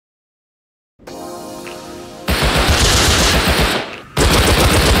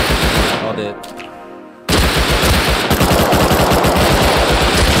did.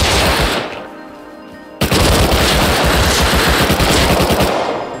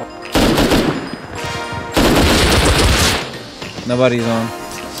 Nobody's on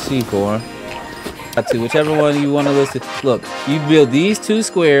C4. Whichever one you want to listen. Look, you build these 2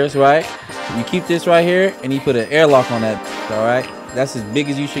 squares, right? You keep this right here, and you put an airlock on that. All right, that's as big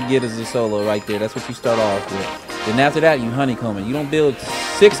as you should get as a solo right there. That's what you start off with. Then after that, you honeycomb it. You don't build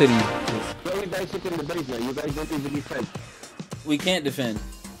 6 of these. We can't defend.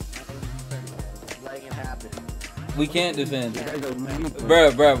 We can't defend, bro.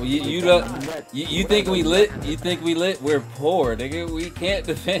 You think we lit? You think we lit? We're poor, nigga. We can't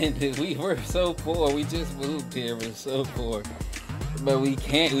defend. We're so poor. We just moved here. We're so poor, but we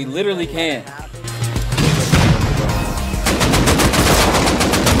can't. We literally can't.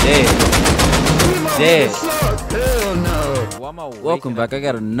 Dead. Welcome back. I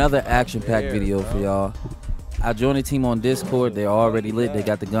got another action-packed video for y'all. I joined the team on Discord. They're already lit. They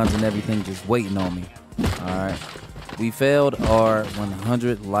got the guns and everything just waiting on me. Alright. We failed our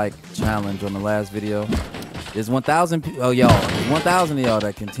 100 like challenge on the last video. There's 1,000 people. Oh, y'all. There's 1,000 of y'all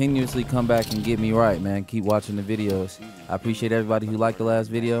that continuously come back and get me right, man. Keep watching the videos. I appreciate everybody who liked the last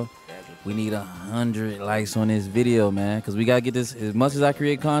video. We need 100 likes on this video, man. Because we got to get this. As much as I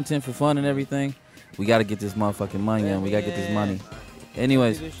create content for fun and everything, we got to get this motherfucking money in. We got to get this money.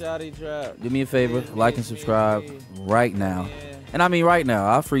 Anyways, do me a favor. Like and subscribe right now. And I mean right now.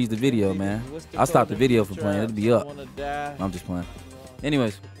 I'll freeze the video, man. I'll stop the video from playing. It'll be up. I'm just playing.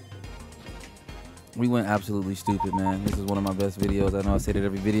 Anyways, we went absolutely stupid, man. This is one of my best videos. I know I say that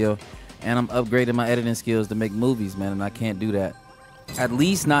every video. And I'm upgrading my editing skills to make movies, man. And I can't do that. At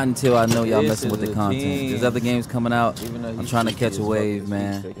least not until I know y'all messing with the content. There's other games coming out. I'm trying to catch a wave,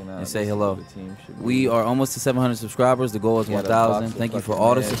 man, and say hello. We are almost to 700 subscribers. The goal is 1,000. Thank you for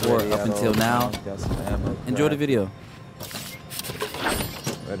all the support up until now. Enjoy the video.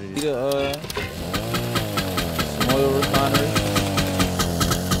 Ready to some oil refinery.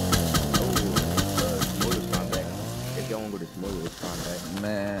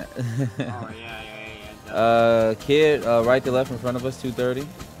 Man. Kid, right to left in front of us, 230.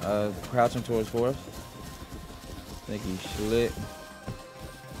 Crouching towards Forest. Think he's slick.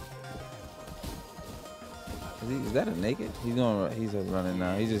 Is that a naked? He's running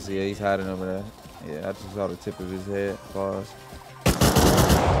now. He's hiding over there. Yeah, I just saw the tip of his head. Pause.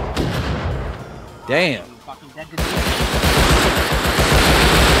 Damn.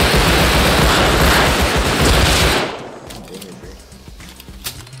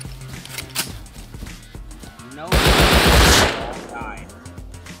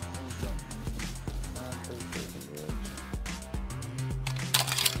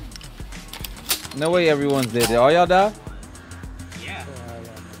 No way everyone's dead. Did all y'all die? Yeah.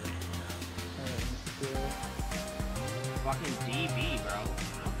 Fucking DB, bro.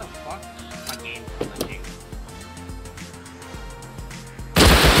 What the fuck? My game's glitching.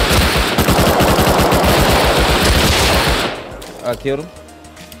 I killed him.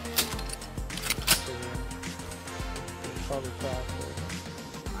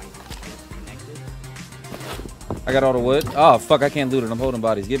 I got all the wood. Oh, fuck, I can't loot it. I'm holding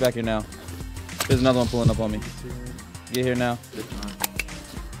bodies. Get back here now. There's another one pulling up on me. Get here now.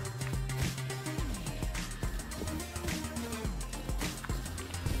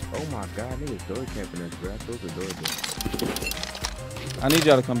 Oh my god, niggas door camping us, bro. I closed the door. I need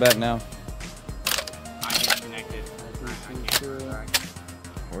y'all to come back now. I'm disconnected.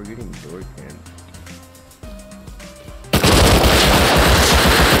 We're getting door camped.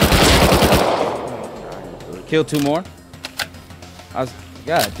 Kill 2 more.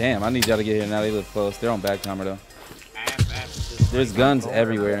 God damn, I need y'all to get here now. They live close. They're on back timer though. There's guns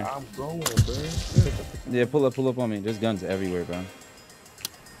everywhere. I'm going, bro. Yeah, pull up on me. There's guns everywhere, bro.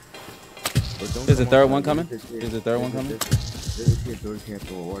 There's a third one coming. There's a third one coming. There's a door camp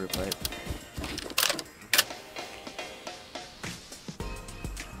for a water pipe.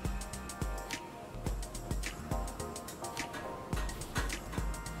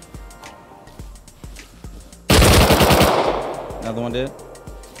 Another one did.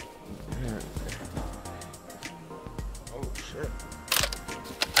 Oh shit.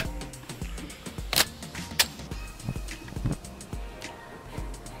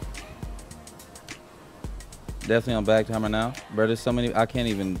 Definitely on back timer now. Bro, there's so many. I can't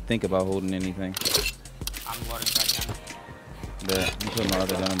even think about holding anything. I'm loading back in. But I'm putting my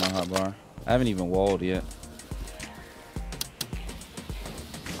other gun in my hot bar. I haven't even walled yet.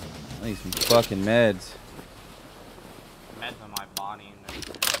 I need some fucking meds. Meds on my body and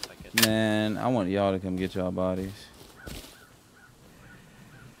then Man, I want y'all to come get y'all bodies.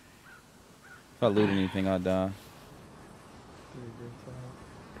 If I loot anything, I die.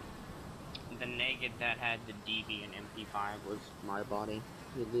 The naked that had the DB and MP5 was my body.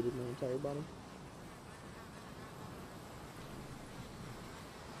 He looted my entire body.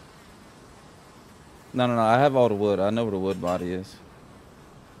 No, I have all the wood. I know where the wood body is.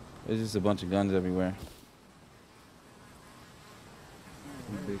 There's just a bunch of guns everywhere.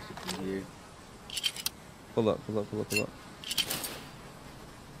 I'm basically here. Pull up.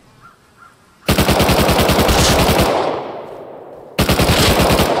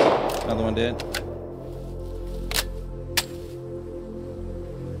 Another one dead.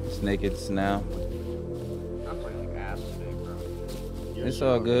 It's naked now. I'm playing like ass today, bro. It's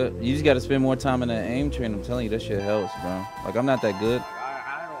all good. You just gotta spend more time in the aim train. I'm telling you, that shit helps, bro. Like, I'm not that good.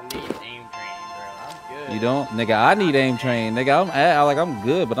 I don't need aim training, bro. I'm good. You don't? Nigga, I need aim train. Nigga, I'm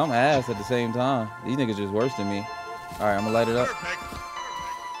good, but I'm ass at the same time. These niggas just worse than me. Alright, I'm gonna light it up.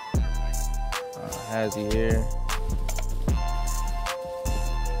 Hazzy here.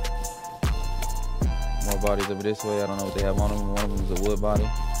 More bodies over this way. I don't know what they have on them. One of them is a wood body.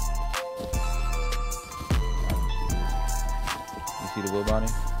 You see the wood body?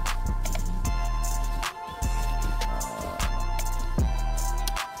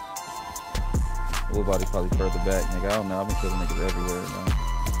 The wood body's probably further back, nigga. I don't know. I've been killing niggas everywhere, man.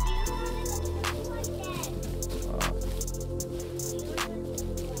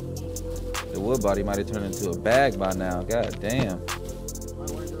 The wood body might have turned into a bag by now. God damn.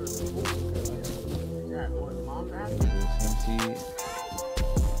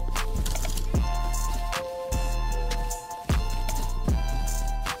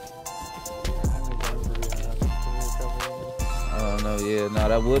 Yeah, no,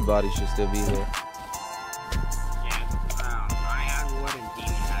 that wood body should still be here. I had wood and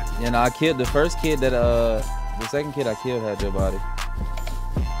demon had. Yeah, no, I killed the first kid that the second kid I killed had your body.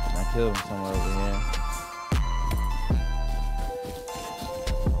 And I killed him somewhere over here.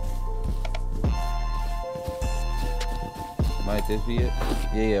 Might this be it?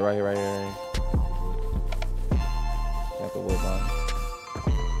 Yeah, right here. Got the wood body.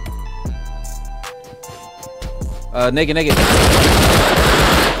 Naked.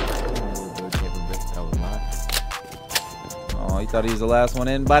 Oh, you thought he was the last one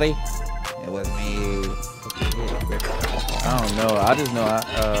in, buddy? It was me. I don't know. I just know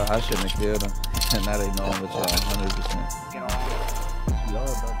I shouldn't have killed him. And now they know I'm with y'all 100%.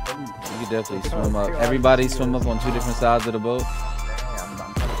 You can definitely swim up. Everybody swim up on 2 different sides of the boat.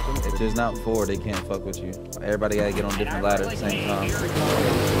 If there's not 4, they can't fuck with you. Everybody gotta get on different ladders at the same time.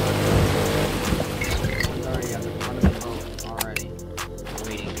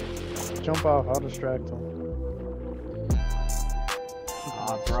 Jump off, I'll distract him.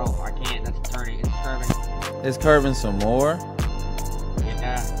 Oh, bro, I can't. That's turning. It's curving. It's curving some more.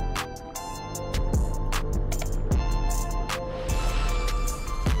 Yeah.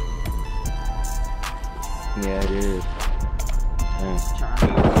 Yeah, it is.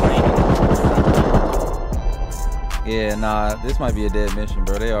 Yeah, nah, this might be a dead mission,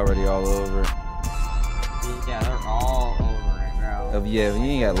 bro. They already all over it. Yeah, they're all over it, bro. Yeah, if you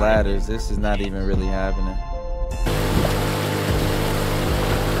ain't got ladders, this is not even really happening.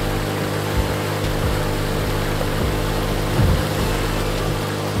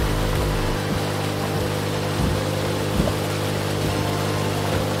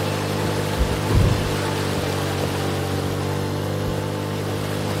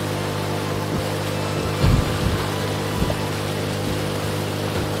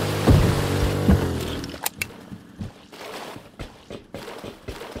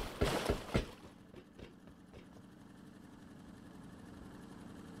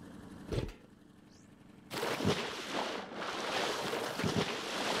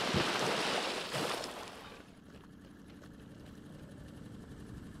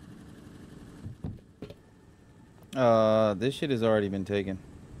 This shit has already been taken.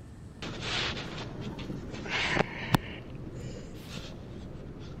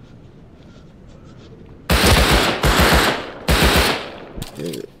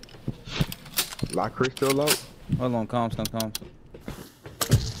 Yeah. Lock Chris still out? Hold on, comms.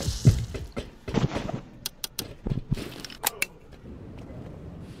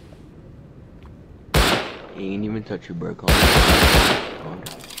 He ain't even touch your break on.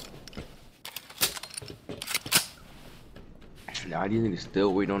 Now these niggas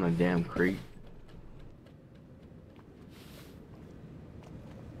still waiting on a damn crate.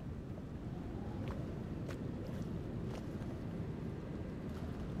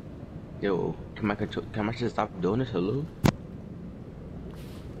 Yo, can I just stop doing this? Hello?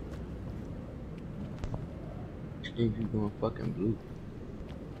 You think you going fucking blue?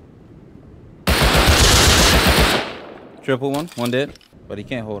 Triple one dead. But he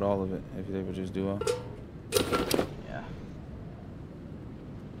can't hold all of it if they were just duo. Yeah.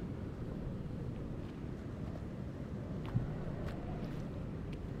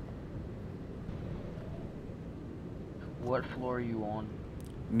 What floor are you on?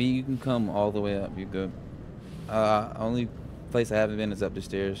 Me, you can come all the way up. You're good. Only place I haven't been is up the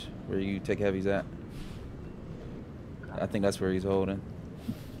stairs where you take heavies at. I think that's where he's holding.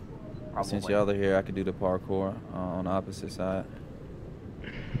 Probably. Since y'all are here, I could do the parkour on the opposite side.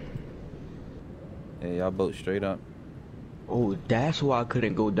 Yeah, y'all both straight up. Oh, that's why I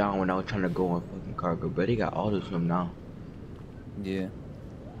couldn't go down when I was trying to go on fucking cargo. But they got all of them now. Yeah.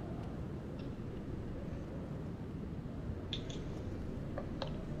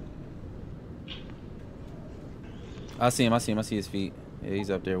 I see him. I see his feet. Yeah, he's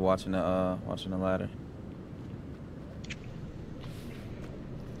up there watching the ladder.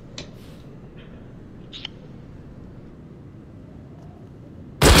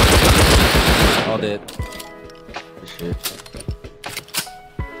 All dead. Shit.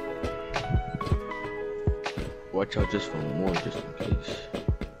 Watch out just for more, just in case.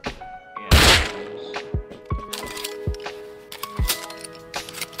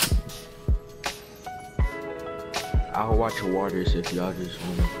 I'll watch the waters if y'all just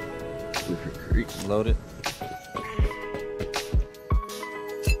wanna do for creep. Loaded.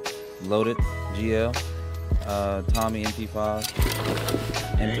 Loaded. GL. Tommy MP5.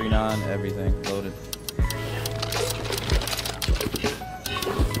 M39. Everything loaded.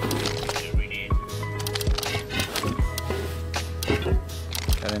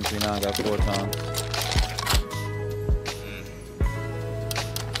 That M39 got 4 times.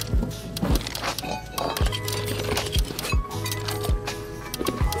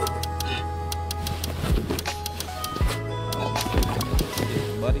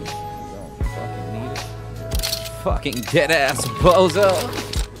 Buddy, you don't fucking need it. Fucking dead ass bozo.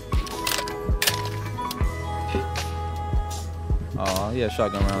 Oh, he had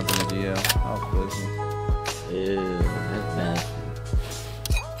shotgun rounds in the GL. How pussy. Ew, that's nasty.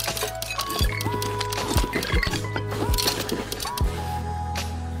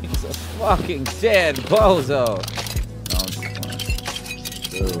 He's a fucking dead bozo. No, I'm just playing.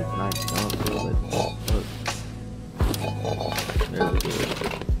 Ew, nice. I don't feel it. There we go.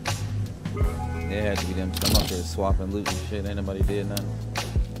 It had to be them. I'm up here swapping loot and shit. Ain't nobody did nothing.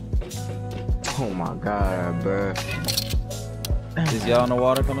 Oh my god, bruh. Is y'all in the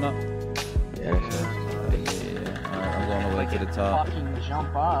water coming up? Yeah, that's it. Yeah. Alright, I'm going away to the top. Fucking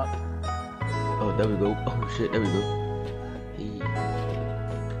jump up. Oh, there we go. Oh shit, there we go. Hey.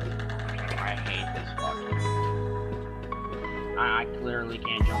 I hate this fucking. I clearly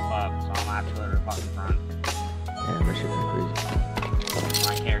can't jump up, so I'm absolutely fucking front. Damn, that shit been crazy.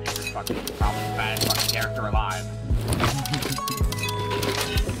 My character is fucking probably the baddest fucking character alive.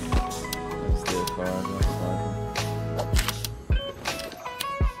 It's still far, though.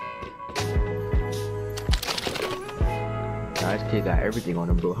 Nah, this kid got everything on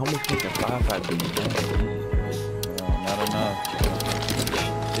him, bro. How much fucking 5.5 do you have? Not enough.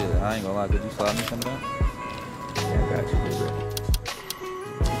 Shit, I ain't gonna lie. Could you slide me some of that? Yeah, I got you, bro.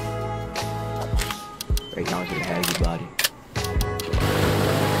 Right now, it's gonna have your body.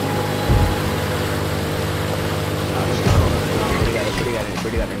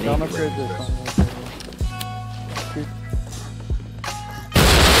 Pretty got a I'm afraid this one.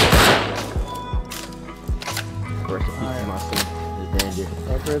 Rest in peace to my son. It's danger.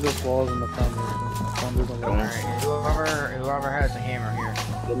 I'm afraid this wall's in the foundation. Whoever has a hammer here.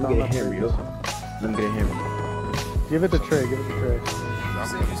 Let me get a hammer, yo. Let me get a hammer. Give it the tray, give it the tray. You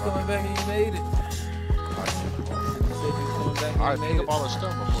said you was coming back and you made it. Alright, pick up all the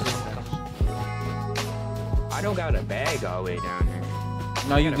stuff before it comes. I don't got a bag all the way down here.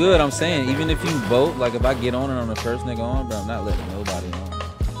 No, you good. I'm saying, even if you vote, like if I get on and I'm the first nigga on, bro, I'm not letting nobody on.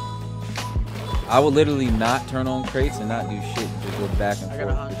 I would literally not turn on crates and not do shit. Just go back and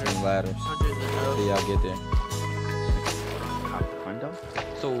forth between ladders. Till y'all get there.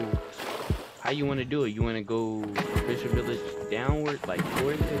 So, how you want to do it? You want to go Fisher Village downward, like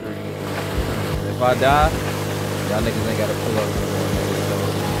towards it, or? If I die, y'all niggas ain't gotta pull up.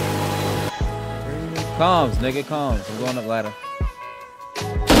 Comms, nigga, comms. I'm going up ladder.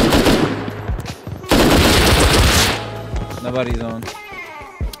 Nobody's on.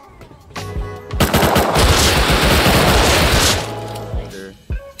 Sure.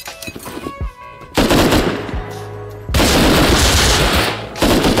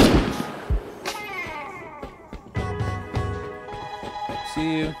 See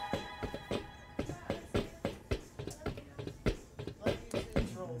you.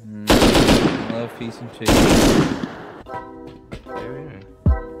 Love, peace, and chicken.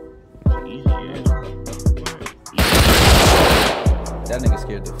 That nigga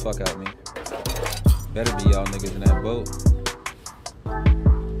scared the fuck out of me. Better be y'all niggas in that boat.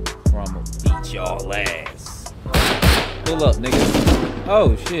 Or I'ma beat y'all ass. Pull up, niggas.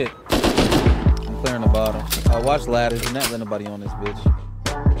 Oh shit. I'm clearing the bottom. Watch ladders. Do not let nobody on this bitch.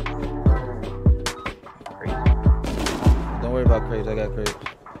 Don't worry about crates. I got crates.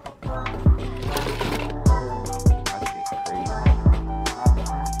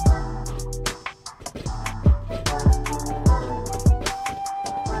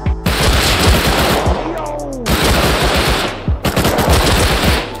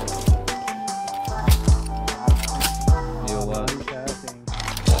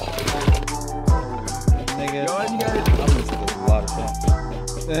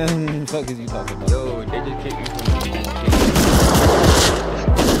 What is you talking about? Yo, they just kicked me from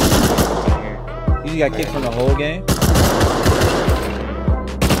the You got kicked from the whole game?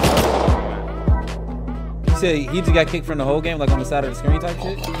 You said he just got kicked from the whole game, like on the side of the screen type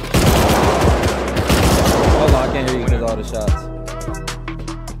shit? Hold on, I can't hear you because of all the shots.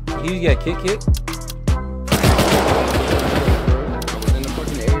 He just got kicked? I was in the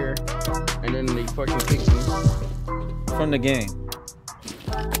fucking air, and then they fucking kicked me. From the game?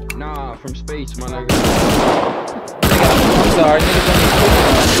 Nah, from space, my nigga. I'm sorry, niggas don't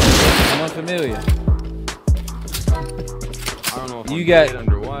I'm unfamiliar. I don't know if you I'm got dead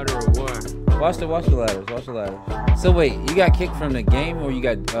underwater or what. Watch the ladders, watch the ladders. So wait, you got kicked from the game or you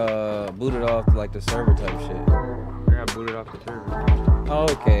got booted off like the server type shit? I got booted off the server. Oh,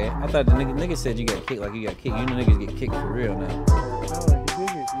 okay. I thought the nigga said you got kicked like you got kicked. You know niggas get kicked for real now. No, he did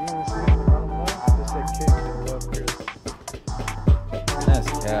it. You didn't see it. I don't know. Just said kick and love Chris. That's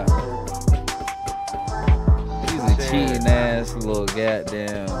cap. He's a cheating ass little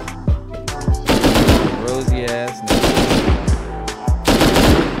goddamn rosy ass nigga.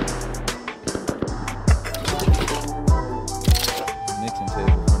 Mixing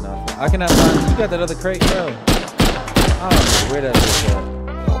table for nothing. I cannot find. You got that other crate, bro? I don't know where that is at.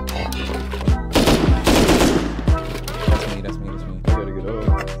 That's me. I gotta get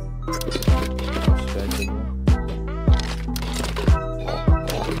over. Respectable.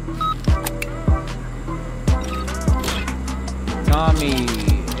 Tommy,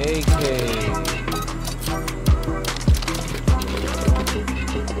 AK.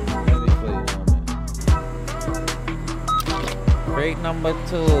 Crate number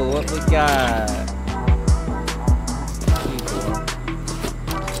 2, what we got?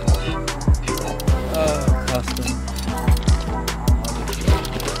 Custom.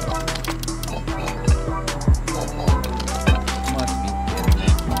 Must be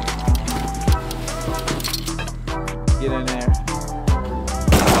get in there.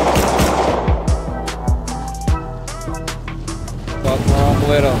 What's wrong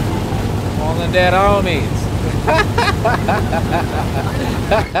with them? All the dead homies.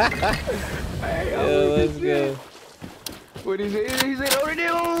 Yo, let's go. What is it? He said, oh, they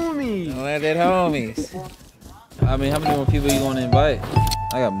homies. All the dead homies. I mean, how many more people you gonna invite?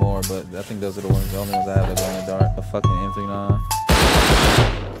 I got more, but I think those are the only ones I have that go in the dark. A fucking M39.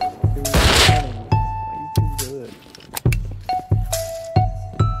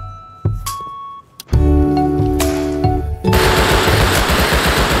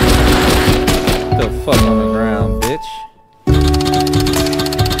 Fuck on the ground, bitch.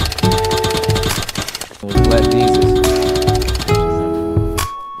 It was Black Jesus.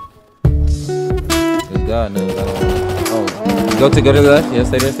 Cause God knows I don't know. Oh. Go to the left. Yeah,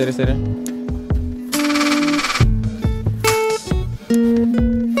 stay there.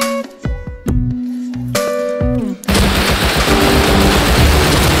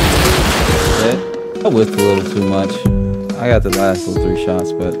 Dead? I whiffed a little too much. I got the last little 3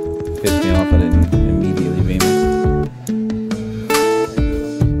 shots, but pissed me off. I didn't immediately beam him.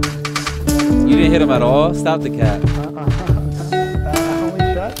 You didn't hit him at all? Stop the cat. I only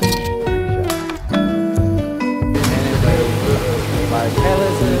shot 3 shots. Like, hey,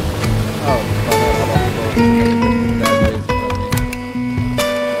 listen.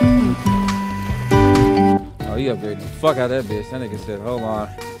 Oh, he upgraded the fuck out of that bitch. That nigga said, hold on.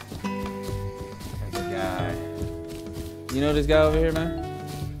 That's a guy. You know this guy over here, man?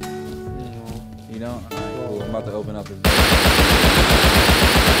 You don't? Alright, cool. I'm about to open up his door.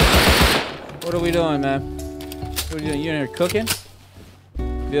 What are we doing, man? What are you doing? You in here cooking?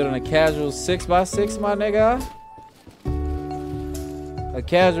 Building a casual 6x6, my nigga? A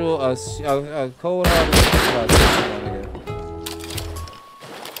casual, a cold hard 6x6, my nigga.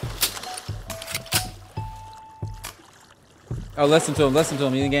 Oh, listen to him.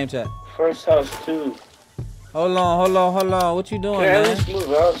 He's in game chat. First house 2. Hold on. What you doing, Can I man? just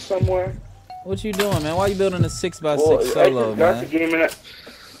move out somewhere? What you doing, man? Why you building a 6x6 Well, solo, I just got man? the game and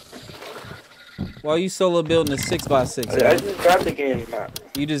Why you solo building a 6x6? I Man? just got the game, man.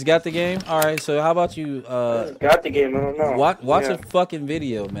 You just got the game? All right. So how about you? I just got the game. I don't know. Watch Yeah. a fucking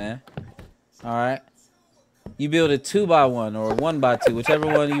video, man. All right. You build a 2x1 or a 1x2, whichever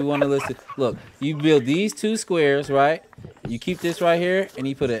one you want to listen. Look, you build these 2 squares, right? You keep this right here, and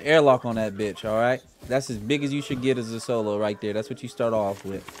you put an airlock on that bitch. All right. That's as big as you should get as a solo right there. That's what you start off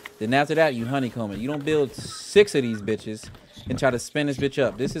with. Then after that, you honeycomb it. You don't build 6 of these bitches and try to spin this bitch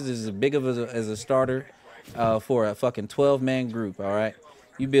up. This is as big of as a starter for a fucking 12-man group. All right.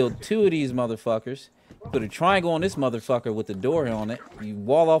 You build 2 of these motherfuckers. Put a triangle on this motherfucker with the door on it. You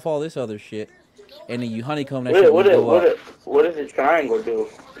wall off all this other shit. And then you honeycomb that shit. What does the triangle do?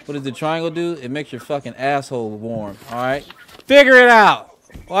 What does the triangle do? It makes your fucking asshole warm. All right, figure it out.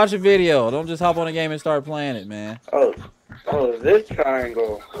 Watch a video. Don't just hop on a game and start playing it, man. Oh, this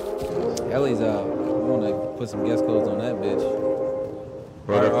triangle. Ellie's out. I want to put some guest codes on that bitch.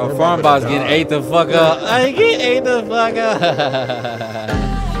 Our farm boss getting ate the fuck up. I get ate the fuck up.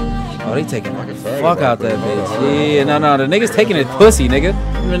 Oh, they taking the fuck out that bitch. Yeah, no, the niggas taking it pussy, nigga.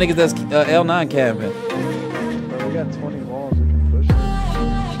 The niggas that's L9 camping. Bro, we got 20 walls. We can push it.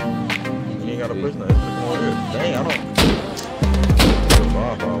 You ain't gotta push nothing. Dang, I don't.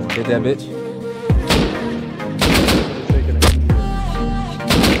 Hit that bitch.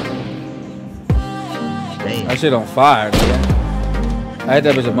 Dang. That shit on fire, nigga. I hit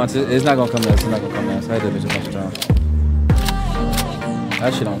that bitch a bunch. It's not gonna come down. It's not gonna come down. So I hit that bitch a bunch of times.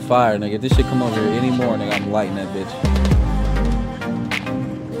 That shit on fire, nigga. If this shit come over here anymore, nigga, I'm lighting that bitch.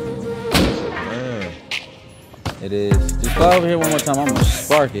 Man. It is. Just fly over here one more time. I'm gonna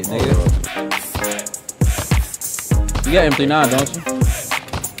spark it, nigga. You got M39, don't you?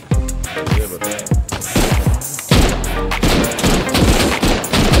 Yeah, but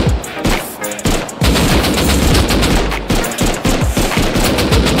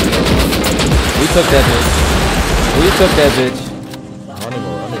We took that bitch. We took that bitch. I need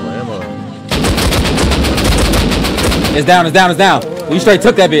more ammo. It's down, it's down, it's down. We straight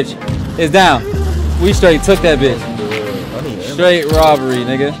took that bitch. It's down. We straight took that bitch. I need ammo. Straight robbery,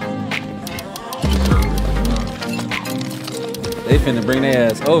 nigga. They finna bring their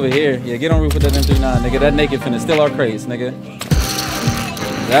ass over here. Yeah, get on roof with that M39, nigga. That naked finna steal our crates, nigga.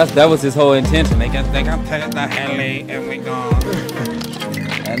 That was his whole intention. They got taking the heli and we gone.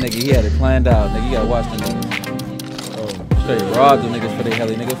 That nigga, he had it planned out, nigga. You gotta watch them niggas. Oh, straight robbed them niggas for their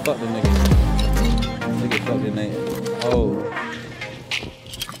heli, nigga. Fuck them niggas. Nigga, fuck them niggas. Oh.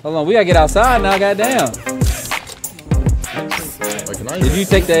 Hold on, we gotta get outside now, goddamn. Did you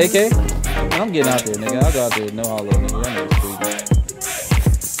take the AK? I'm getting out there, nigga. I'll go out there, no hollow, nigga. That nigga's sweet.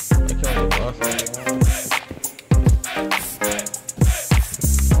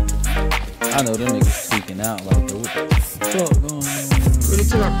 I know them niggas tweaking out like, what the fuck going on? Really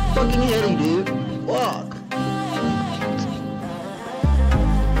took our fucking heli, dude. Fuck.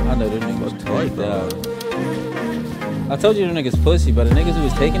 I know them niggas tweaked out. I told you them niggas pussy, but the niggas who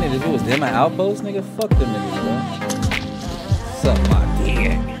was taking it, if it was them at Outpost, nigga, fuck them niggas, bro. Suck my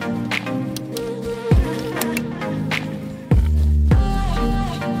dick.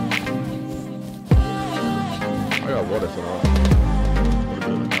 I got water for that.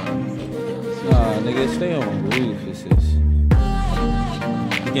 Nah, nigga, stay on the roof. This is.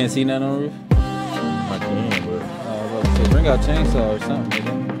 You can't see nothing on the roof? I can, but. So bring out chainsaw or something,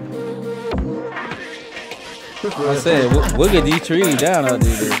 nigga. I said, we'll get these trees down out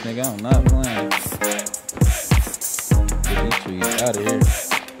there, this nigga. I'm not playing. Get these trees out of here.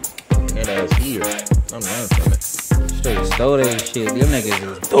 That ass here. I'm running from it. Straight stole that shit. Them niggas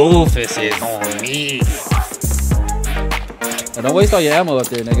is doofuses on me. Now, don't waste all your ammo up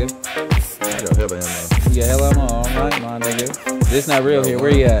there, nigga. I got hella ammo. You got hell ammo? Alright, my nigga. This not real here.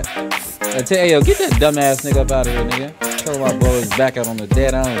 Where you at? Hey, yo, get that dumbass nigga up out of here, nigga. Tell him I blow his back out on the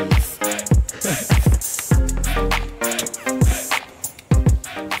dead arm.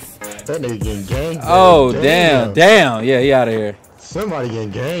 That nigga getting gangbanged. Oh, damn. Yeah, he out of here. Somebody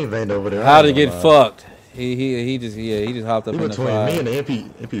getting gangbanged over there. How to get fucked? He just hopped up He in the between fire. me and the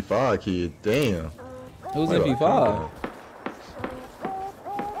MP5 kid. Damn. Who's Hold MP5? up.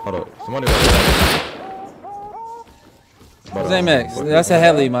 Hold up. Somebody. What's Amex? That's a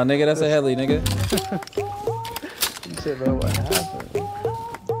heli, my nigga. That's a heli, nigga. You said, bro, what happened?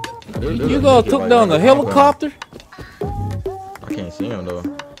 You gonna took down the helicopter? I can't see him though.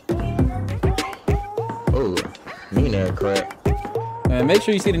 Oh, mean that crap. Man, make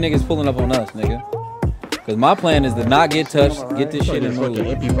sure you see the niggas pulling up on us, nigga. Cause my plan is to not get touched, get this shit and move.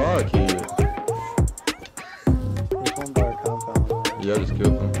 MP5 kid. There's one by a compound. Yeah, I just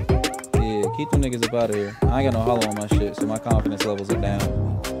killed him. Yeah, Keep them niggas up out of here. I ain't got no hollow on my shit, so my confidence levels are down.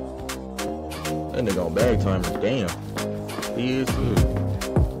 That nigga on bag time. Damn. He is too.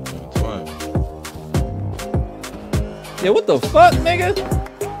 Twine. Yeah, what the fuck, nigga?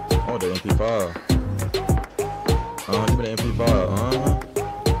 Oh, the MP5. Give me the MP5.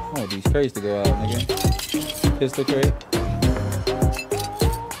 I want these crates to go out, nigga. Pistol crate.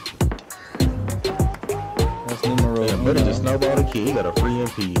 That's numero Damn, better just snowball the kid. He got a free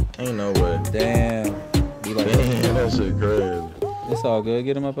MP. Ain't no way. Damn. Be like, Damn, that shit crazy. it's all good.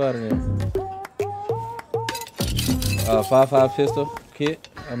 Get him up out of there. 5.5 pistol kit.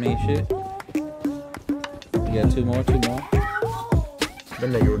 I mean, shit. You got two more. That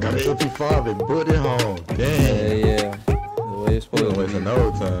nigga got an MP5 and put it home. Damn. Yeah. The way it's He supposed to wasting be.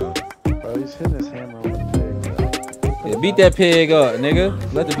 no time. Bro, he's hitting his hammer on the pig, bro. Yeah, beat that pig up, nigga.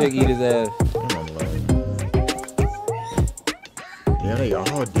 Let the pig eat his ass. I'm on the line. Yeah, they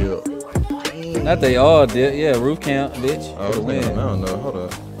all deal. Damn. Not they all did. Yeah, roof count, bitch. Oh, For the this nigga, I win. don't know. Hold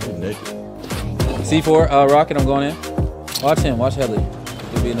up. He naked. C4, Rocket, I'm going in. Watch him. Watch Helly.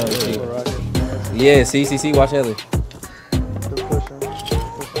 There'll be another C. Rocket. Yeah, C. Watch Helly. They're pushing.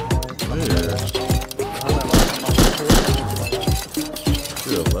 Yeah.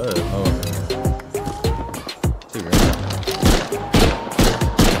 Still alive. Oh, man. See, man.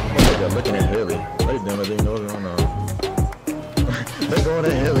 Motherfucker looking at Haley. They damn it, they know what's going on. They going to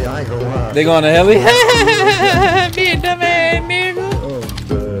Haley, I ain't gonna lie. They going to Helly? Be a dumb ass nigga. Oh,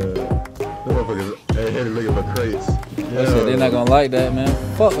 man. Them motherfuckers at Haley looking for crates. I said they're not gonna like that, man.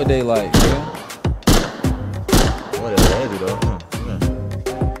 Fuck what they like, nigga. What is that, though?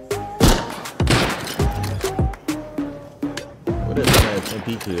 What is that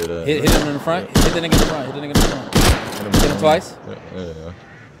MP kid? Hit him in the front. Hit the nigga in the front. Hit the nigga in the front. Hit him twice. Yeah.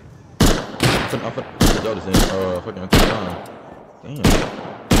 I'm finna y'all just in fucking 2 times. Damn.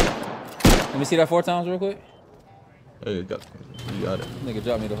 Let me see that 4 times real quick. Hey, you got it. Nigga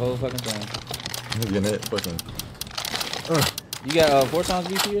dropped me the whole fucking thing. He's getting that fucking. You got 4 times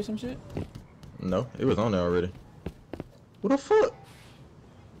VC or some shit? No, it was on there already. What the fuck?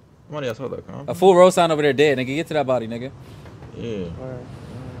 Somebody else saw that, huh? A full road sign over there dead, nigga. Get to that body, nigga. Yeah. Where?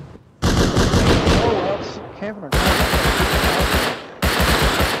 Oh, that's camping or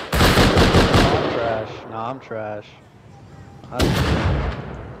I'm trash. I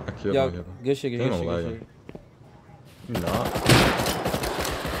killed Yo, my nigga. good shit, good Ain't shit, no good lying. shit. You not.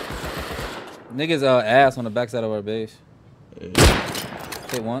 Niggas ass on the backside of our base. Yeah.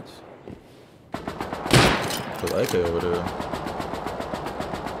 Hit once. Put AK over there.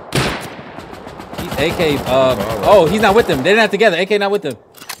 He's AK, oh, he's not with them. They're not together. AK not with them.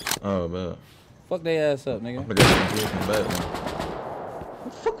 Oh, man. Fuck they ass up, nigga. I'm gonna get some back, man. Where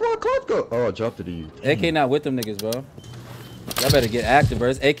the fuck my clock go? Oh, I dropped it to you. AK not with them niggas, bro. Y'all better get active, bro.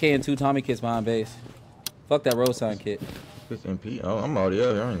 It's AK and 2 Tommy kits behind base. Fuck that road sign kit. This MP. Oh, I'm already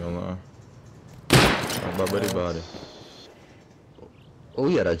out here. I ain't gonna lie. About buddy body. Oh,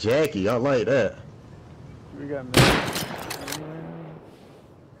 he had a Jackie. I like that. We got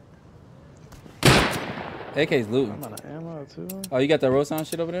AK's looting. I'm out of ammo too. Oh, you got that road sign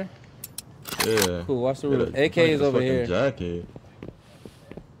shit over there? Yeah. Cool, watch the Yeah, roof. that- AK is the over fucking here. Jackie.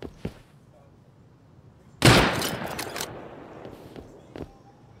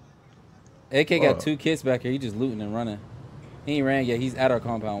 AK got Oh. 2 kits back here. He just looting and running. He ain't ran yet. He's at our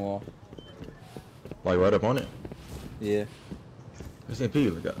compound wall. Like right up on it. Yeah. This MP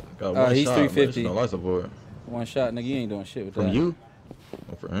got one he's shot. 350. No life support. 1 shot, nigga. You ain't doing shit with From that. you?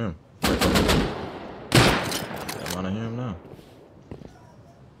 Or for him? Yeah, I'm out of him now.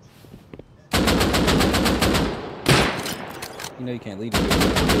 You know you can't leave him.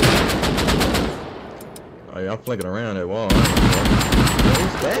 Oh yeah, I'm flanking around that wall.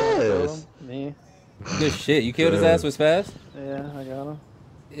 Who's fast? Me. Good shit. You killed his ass with fast? Yeah, I got him.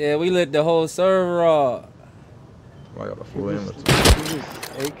 Yeah, we lit the whole server off. I got a He full was, aim. he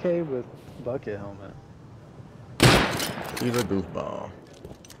was AK with bucket helmet. He's a goofball.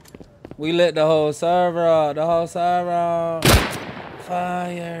 We lit the whole server off. The whole server off.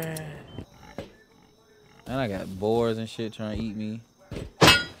 Fire. And I got boars and shit trying to eat me.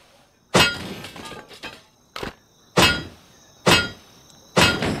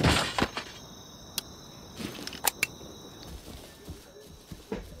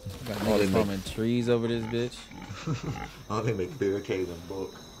 Got niggas farming trees over this bitch. I can make barricades and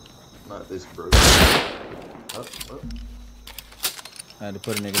bulk. Not this bro. I had to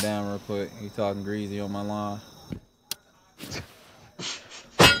put a nigga down real quick. He talking greasy on my lawn.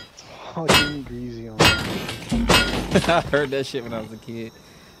 Fucking greasy on. I heard that shit when I was a kid.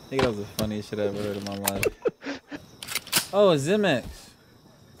 I think that was the funniest shit I ever heard in my life. Oh, a Zimex.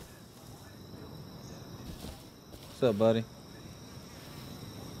 What's up, buddy?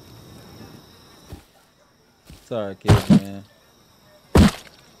 Sorry, kid, man.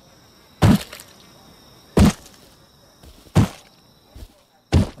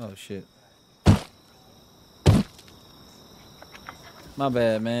 Oh shit. My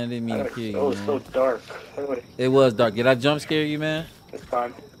bad, man. Didn't mean to kill you, It was man. so dark. It was dark. Did I jump scare you, man? It's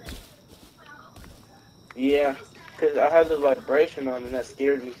fine. Yeah, cause I had the vibration on and that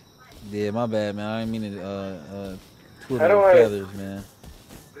scared me. Yeah, my bad, man. I didn't mean to twiddle How do your I- feathers, man.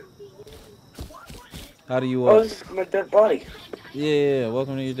 How do you Oh, this is my dead body. Yeah,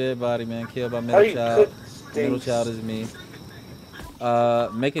 welcome to your dead body, man. Killed by How middle you child. cook Middle things? child is me.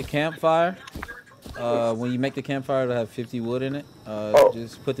 Make a campfire. When you make the campfire, it'll have 50 wood in it.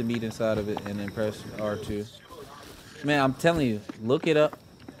 Just put the meat inside of it and then press R2. Man, I'm telling you, look it up.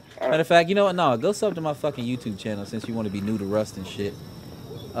 Matter of fact, you know what? No, go sub to my fucking YouTube channel since you want to be new to Rust and shit.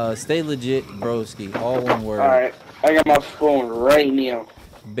 Stay legit, broski. All one word. Alright, I got my phone right now.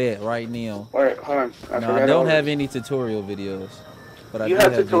 Bet right now. Alright, hold on. No, I don't have any tutorial videos. But I You do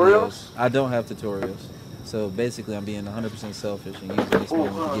have have tutorials? videos. I don't have tutorials. So basically, I'm being 100% selfish and using this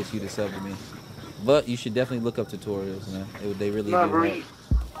moment to get you to sub to me. But you should definitely look up tutorials, man. They really do help.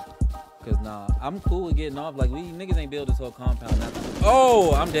 Cause nah, I'm cool with getting off. Like we niggas ain't build this whole compound.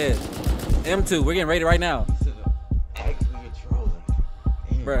 Oh, I'm dead. M2, we're getting raided right now.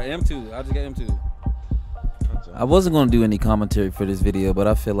 Bruh, M2. I just got M2. I wasn't gonna do any commentary for this video, but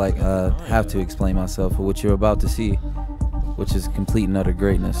I feel like I have to explain myself for what you're about to see, which is complete and utter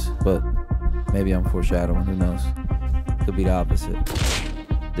greatness. But maybe I'm foreshadowing. Who knows? Could be the opposite.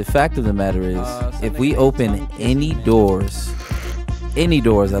 The fact of the matter is, if we open any doors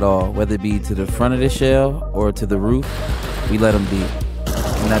at all, whether it be to the front of the shell or to the roof, we let them be.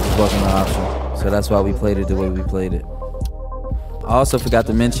 And that just wasn't an option. So that's why we played it the way we played it. I also forgot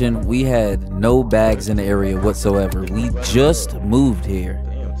to mention, we had no bags in the area whatsoever. We just moved here.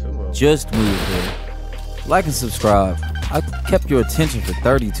 Just moved here. Like and subscribe. I kept your attention for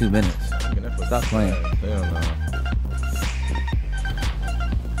 32 minutes. Stop playing. Hell no.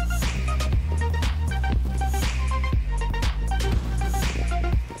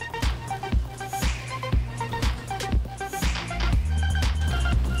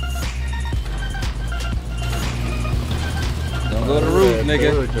 Don't go to the roof,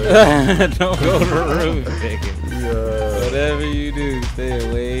 nigga. Don't go to the roof, nigga. Yeah. Whatever you do, stay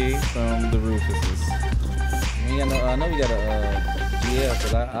away from the roofuses. We got no, I know we got a yeah,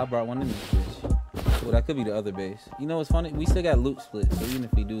 cause I brought one in this bitch. Well, that could be the other base. You know what's funny? We still got loot split, so even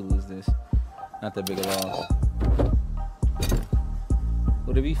if we do lose this, not that big a loss.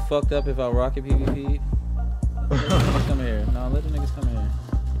 Would it be fucked up if I rocket PvP? Let the niggas come here. No, let the niggas come here.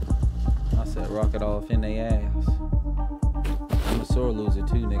 I said rocket off in they ass. I'm a sore loser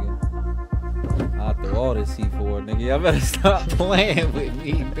too, nigga. I throw all this C4, nigga. Y'all better stop playing with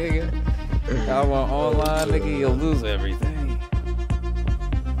me, nigga. Y'all want online, nigga, you'll lose everything.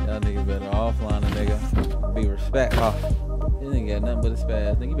 Y'all niggas better offline a nigga. Be respect. Oh, this nigga got nothing but a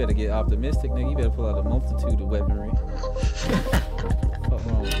spaz. Nigga, you better get optimistic, nigga. You better pull out a multitude of weaponry. What's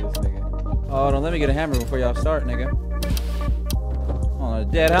wrong with this nigga? Oh, don't let me get a hammer before y'all start, nigga. On a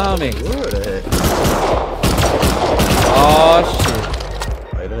dead homie. What the heck? Oh shit.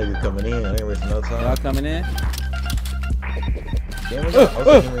 Hey, that nigga coming in. I ain't wasting no time. Y'all coming in? Damn, we got-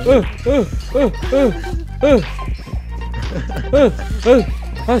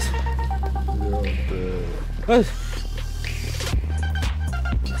 Us. Us.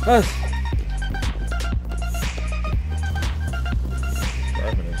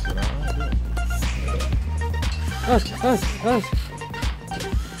 Us. Us.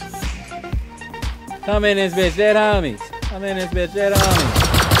 Come in this bitch, dead homies. Come in this bitch, dead homies.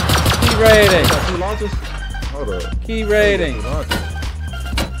 Keep raiding. Got 2 launches? Hold up. Keep raiding. Two launches.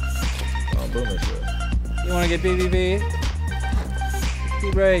 Oh, boom and shit. You wanna get PvP?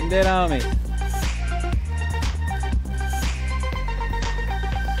 Keep raiding, dead homies.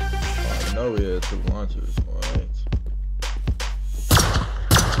 I know we had 2 launches. Alright.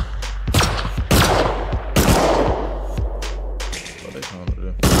 What they trying to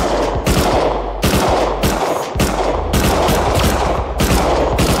do?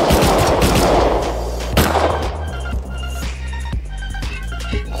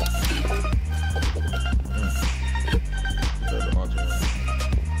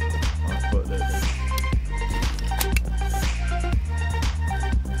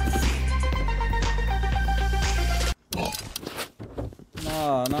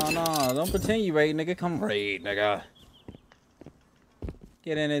 No. Don't pretend you raid, nigga. Come raid, nigga.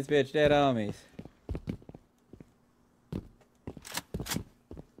 Get in this bitch, dead homies.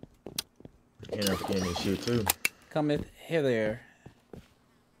 And I'm getting this shit too. cometh hither.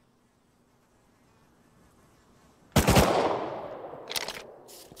 Oh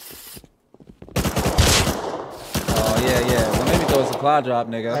yeah. Don't make me throw a supply drop,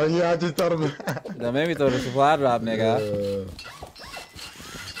 nigga. Oh yeah, I just thought of it. Don't make me throw the supply drop, nigga.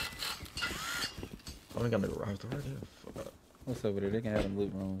 I got the garage door right there. Fuck. What's over there? They can have them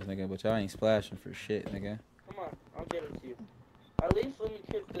loot rooms, nigga, but y'all ain't splashing for shit, nigga. Come on, I'll get it to you. At least let me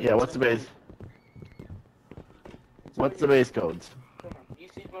kick this. Yeah, what's the base? What's the base codes? Come on, you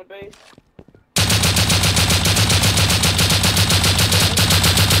see my base?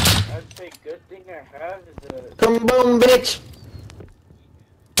 I'd say good thing I have is a... Come on, bitch!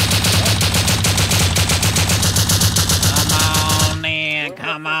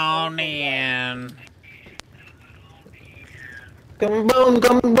 Come on in. Come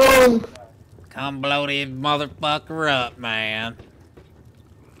on! Come blow this motherfucker up, man.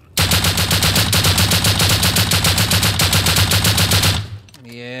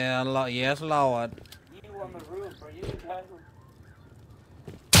 Yeah, yes, Lord. You on the roof, are you guys?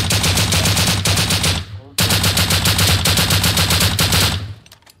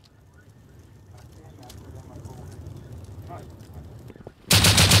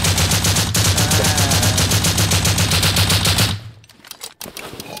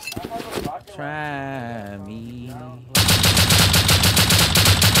 Try me.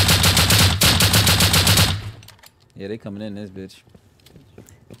 Yeah, they coming in this bitch.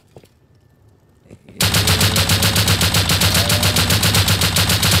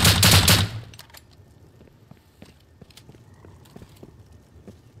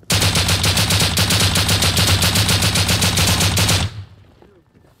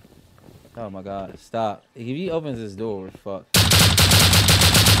 Oh my God! Stop! If he opens this door, we're fucked.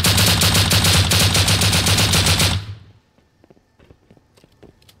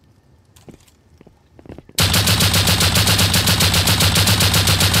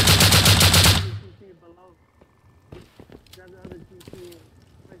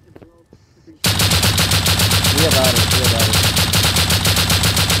 We about it.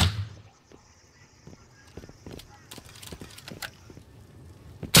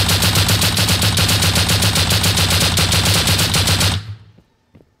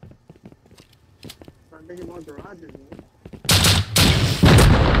 I'm thinking about garages, man.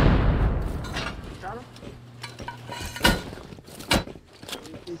 Got him?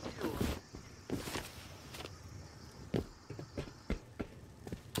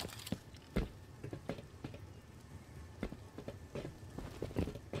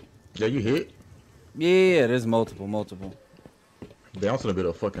 Yeah, you hit? Yeah, there's multiple. They also a bit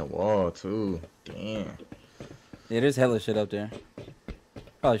of fucking wall too. Damn. Yeah, there's hella shit up there.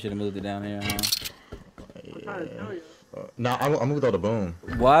 Probably should have moved it down here, huh? Yeah. Nah, I moved all the boom.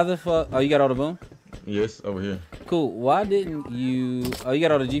 Why the fuck? Oh, you got all the boom? Yes, over here. Cool. Why didn't you? Oh, you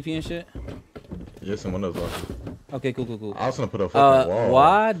got all the GP and shit? Yes, and windows off. Okay, cool. I was gonna put a fucking wall.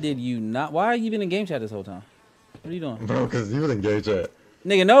 Why did you not? Why are you been in game chat this whole time? What are you doing? Bro, because you was in game chat.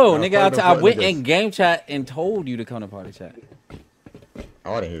 Nigga, no. Nah, Nigga, fuck I them went niggas. in game chat and told you to come to party chat.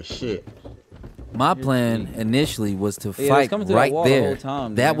 I didn't hear shit. My plan initially was to Yeah, fight coming to right that wall the there. whole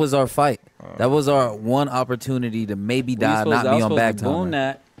time, That man. was our fight. That was our one opportunity to maybe die, not be on back time.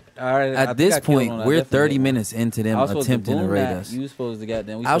 At this point, we're 30 minutes into them attempting to raid us. You supposed to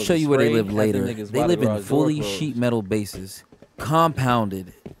goddamn. I'll show you where they live later. They live in fully sheet metal bases,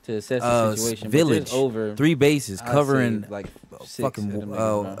 compounded to assess the situation. But village, there's over 3 bases I'd say covering like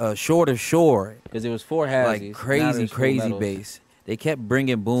fucking shore to shore. Because it was 4 houses. Like crazy base. They kept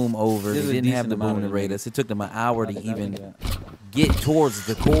bringing boom over. This is They a didn't have decent the boom amount to of raid niggas. us. It took them an hour to I think even get towards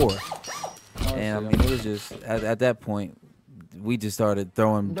the core. And I mean, it was just at that point, we just started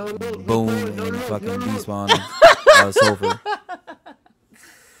throwing boom and fucking despawn and sulfur.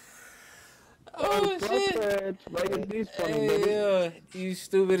 Oh shit! Hey, you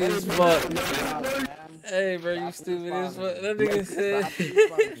stupid as fuck. Hey, bro, you stupid as fuck. That nigga said.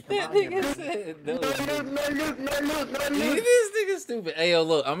 That nigga said no. This nigga stupid. Hey, yo,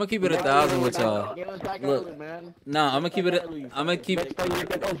 look, I'm gonna keep it 1,000 with y'all. Look, nah, I'm gonna keep it. I'm gonna keep.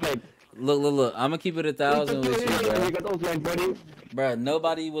 Look. I'm gonna keep it 1,000 with you, bro. Bro,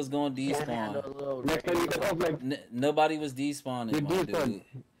 nobody was going despawn. Nobody was despawning, my dude.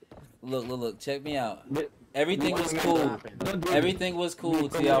 Look, check me out. Everything was cool. Everything was cool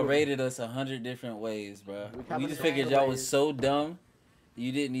till y'all rated us 100 different ways, bro. We just figured y'all was so dumb,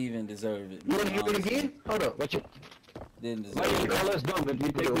 you didn't even deserve it. You want to hear it again? Hold up, watch it. Didn't Why you deserve call it. us dumb if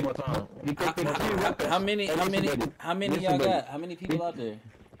you take it one more time? You take it How many y'all got? How many people out there?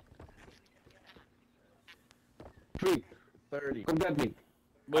 3. 30. Come get me.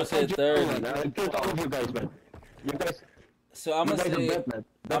 Bro said 30. I killed all of you guys, man. You guys. So I'm gonna say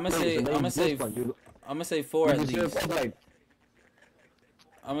 4 at least. I'm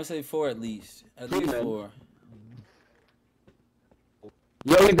gonna say 4 at least. At least 4.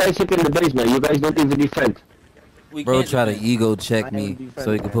 You only guys sit in the basement. You guys don't even defend. Bro try to ego check me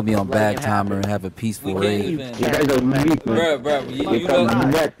so he can put me on bag timer and have a peaceful raid. You guys are weak, man. Bro, you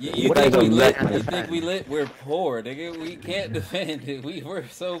think we lit? You think we lit? We're poor, nigga. We can't defend it. We're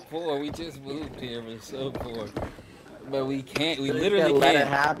so poor. We just moved here. We're so poor. But we can't. We literally Let it can't.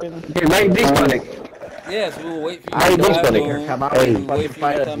 happen. Okay, right disconnect. Yes, we will wait for you I to die. disconnect. Boom. Come out. We Hey, will wait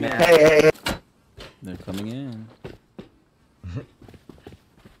for you to come in. Hey. They're coming in.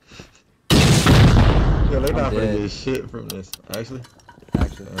 Yeah, they not I'm gonna dead. get shit from this. Actually. I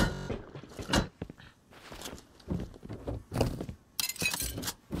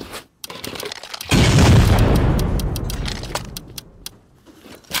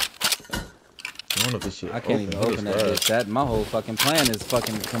don't know if this shit I can't even open open that bitch. That my whole fucking plan is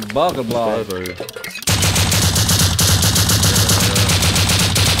fucking bugger Blah. blah.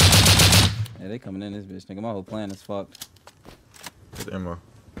 Yeah, they coming in this bitch, nigga. My whole plan is fucked. Get the ammo.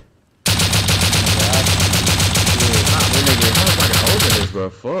 Open this, bro.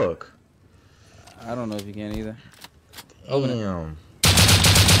 Fuck. I don't know if you can either. Open it. Damn.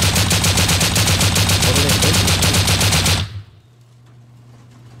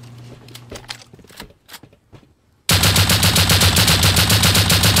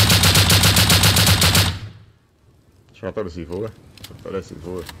 Try to throw the C4. Throw that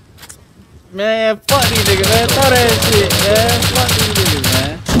C4. Man, fuck these niggas, man. Throw that shit, man. Fuck these niggas,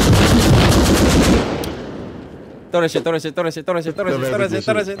 man. Throw that shit, throw that shit, throw that shit, throw that shit, throw that shit,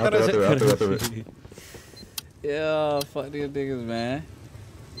 throw that shit, throw that shit, throw that shit. Yeah, fuck these niggas, man.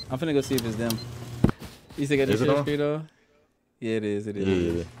 I'm finna go see if it's them. You still got this shit free though? Yeah, it is, it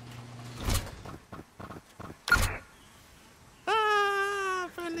is. Yeah.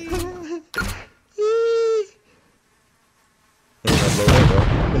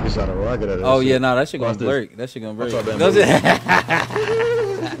 Oh yeah, nah, that shit gonna break. That shit gonna break. Does it?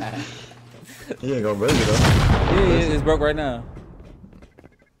 He ain't gonna break it though. Yeah, it's broke right now.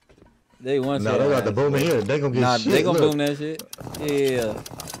 They want Nah, they got the boom in here. They gonna get shit. They gonna boom that shit. Yeah.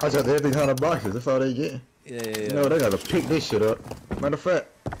 I got the 1,800 boxes. That's all they get. Yeah. You know, they gotta pick this shit up. Matter of fact.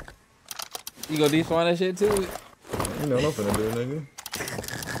 You gonna despawn that shit too? You know what I'm finna do, nigga.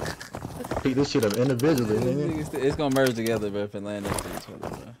 Pick this shit up individually, nigga. It's gonna merge together, bro, if it land next to each other, bro.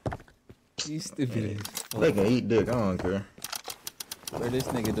 You stupid ass. They can eat dick, I don't care. Bro, this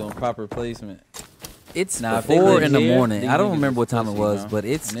nigga doing proper placement. It's 4 in the morning. I don't remember what time it was, but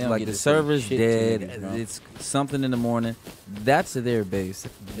it's like the server's dead. It's something in the morning. That's their base.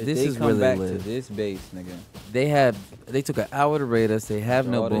 This is where they live. To this base, nigga. They took an hour to raid us. They have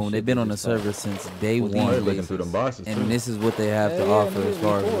no boom. They've been on the server since day one. Looking through them boxes, and this is what they have to offer as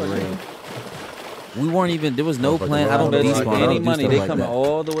far as the raid. We weren't even. There was no plan. I don't despawn. Any money. They come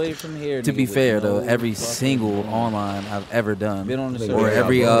all the way from here. To be fair, though, every single online I've ever done, or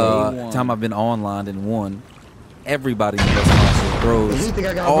every time I've been online and won, everybody in the sponsor throws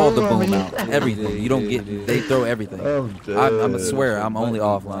all the boom out. Everything. You don't get. They throw everything. I swear, I'm only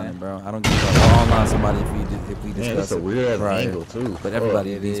offline, bro. I don't get online somebody if we discuss. That's a weird angle too. But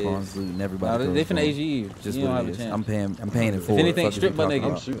everybody despawns loot and everybody. They finna AG you. Just you don't have a chance. I'm paying it for. If anything, strip butt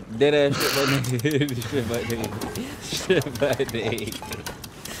nigga. Dead ass strip butt nigga. Strip butt nigga. Strip butt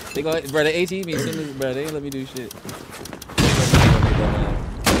nigga. They go, bro. They AG me as soon as, bro. They ain't let me do shit.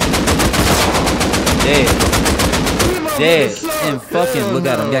 Dead. And fucking look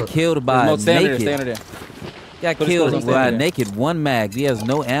at him. Got killed by naked. Got killed by naked. One mag. He has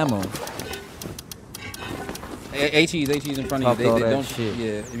no ammo. HE's in front of you. They don't shit.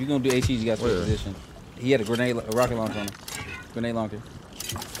 Yeah, if you're gonna do HE's, you got to switch position. He had a rocket launcher on him. Grenade launcher.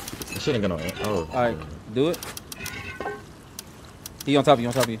 Shit ain't gonna. Oh. All right, do it. He on top of you.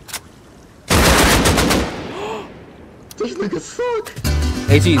 This nigga suck.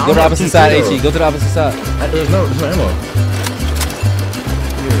 HE, go to the opposite side. HE, go to the opposite side. There's no ammo.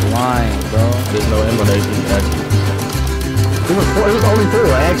 You're lying, bro. There's no ammo actually. It was only 4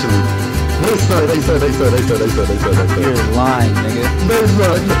 actually. They said. You're lying, nigga.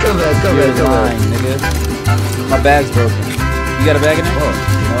 Come back. You're lying, nigga. My bag's broken. You got a bag in there? Oh.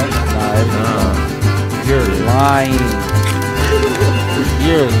 No? Nah, everything's gone. You're lying.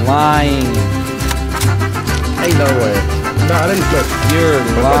 You're lying. Ain't no way. Nah, that is good. You're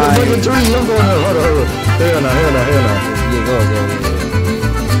lying. I'm going hold on. Hell no. Yeah, go.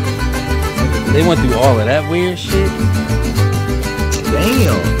 They went through all of that weird shit.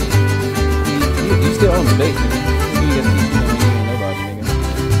 Damn. You still own the base, nigga. You ain't nobody, nigga.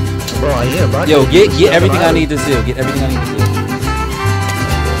 Bro, I am. Bro, Yo, get everything I need to seal. Get everything I need to seal.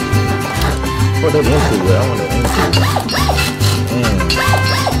 What that into? I want that into.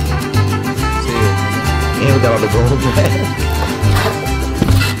 Seal. And we got all the gold back.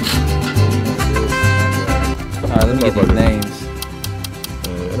 Alright, let me get these names.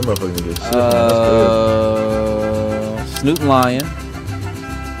 Yeah, that motherfucker can get shit. Snoop Lion. I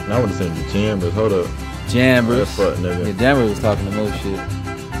want to send you Jambers. Hold up. Jambers. Fuck, nigga. Yeah, Jambers was talking the most shit.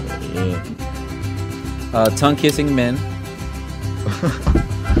 Yeah. Tongue Kissing Men.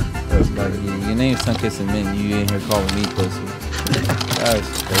 That's Like, crazy. your name's Tongue Kissing Men. You ain't here calling me pussy.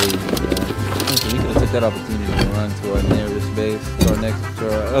 That's crazy, man. Listen, we could have took that opportunity to run to our nearest base, to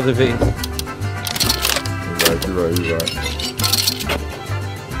our other base. You're right.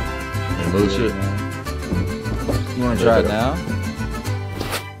 And bullshit. You wanna try it now?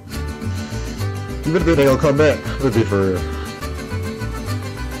 You better think they gonna come back. Let's be for real.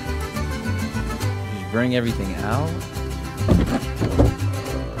 Just bring everything out?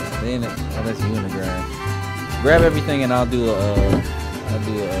 They in it. Oh, that's you in the grass. Grab everything and I'll do a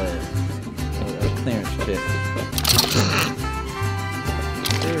clearance check.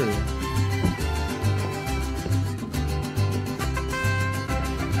 Serious.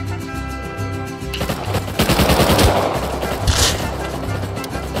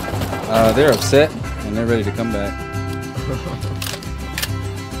 They're upset and they're ready to come back.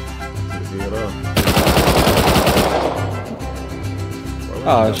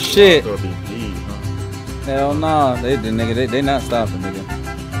 Oh shit! Hell nah, they not stopping, nigga.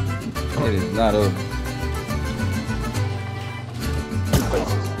 It is not over.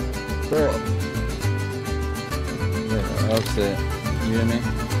 They're upset. You hear me?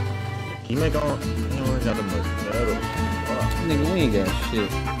 Can you make on? You know, we ain't got the much. Nigga, we ain't got shit.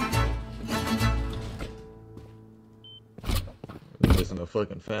 Just in the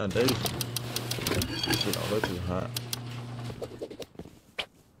fucking foundation. Shit don't look too hot.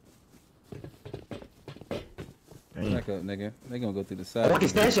 Back up, nigga. They gonna go through the side. I can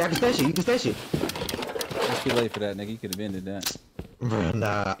stash it. You can stash it. It's too late for that, nigga. You could have ended that.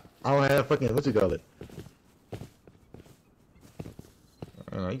 Nah, I don't have fucking, what you call it?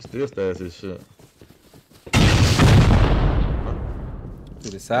 You can still stash this shit. To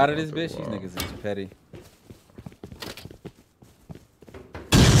the side of this bitch, these niggas is petty.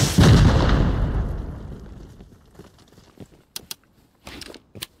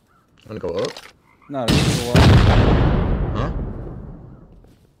 Wanna go up? No, they can go up. Huh?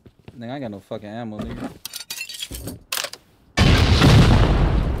 Nigga, I ain't got no fucking ammo, nigga.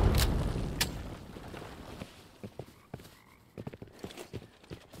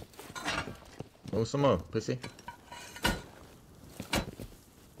 Move some more, pussy.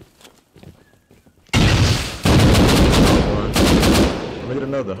 Let me get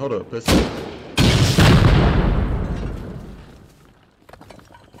another. Hold up, pussy.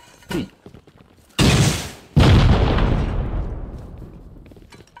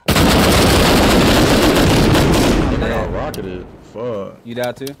 Rocketed. Fuck. You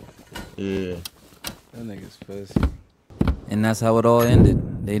died too? Yeah. That nigga's pussy. And that's how it all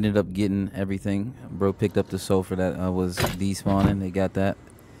ended. They ended up getting everything. Bro picked up the sulfur that was despawning. They got that.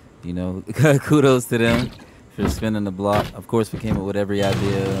 You know, kudos to them for spinning the block. Of course, we came up with every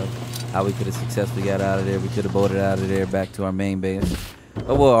idea of how we could have successfully got out of there. We could have boated out of there back to our main base.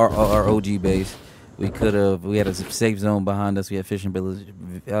 Oh, well, our OG base. We could have. We had a safe zone behind us. We had fishing village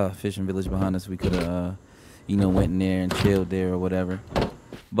behind us. We could have, you know, went in there and chilled there or whatever.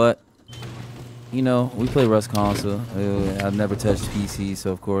 But you know, we play Rust console. I've never touched PC,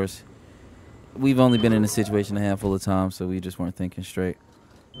 so of course, we've only been in a situation a handful of times, so we just weren't thinking straight.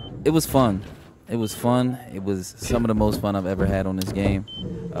 It was fun. It was fun. It was some of the most fun I've ever had on this game.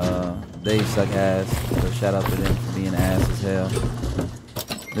 They suck ass, so shout out to them for being ass as hell.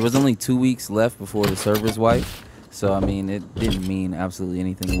 There was only 2 weeks left before the servers wiped, so I mean, it didn't mean absolutely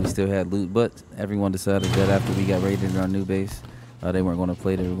anything. We still had loot, but everyone decided that after we got raided in our new base, they weren't going to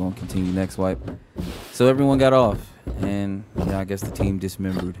play. They were going to continue next wipe. So everyone got off, and yeah, I guess the team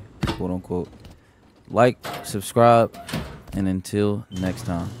dismembered, quote unquote. Like, subscribe, and until next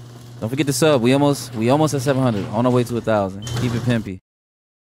time. Don't forget to sub. We almost at 700. On our way to 1,000. Keep it pimpy.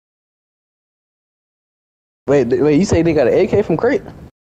 Wait, you say they got an AK from Crate?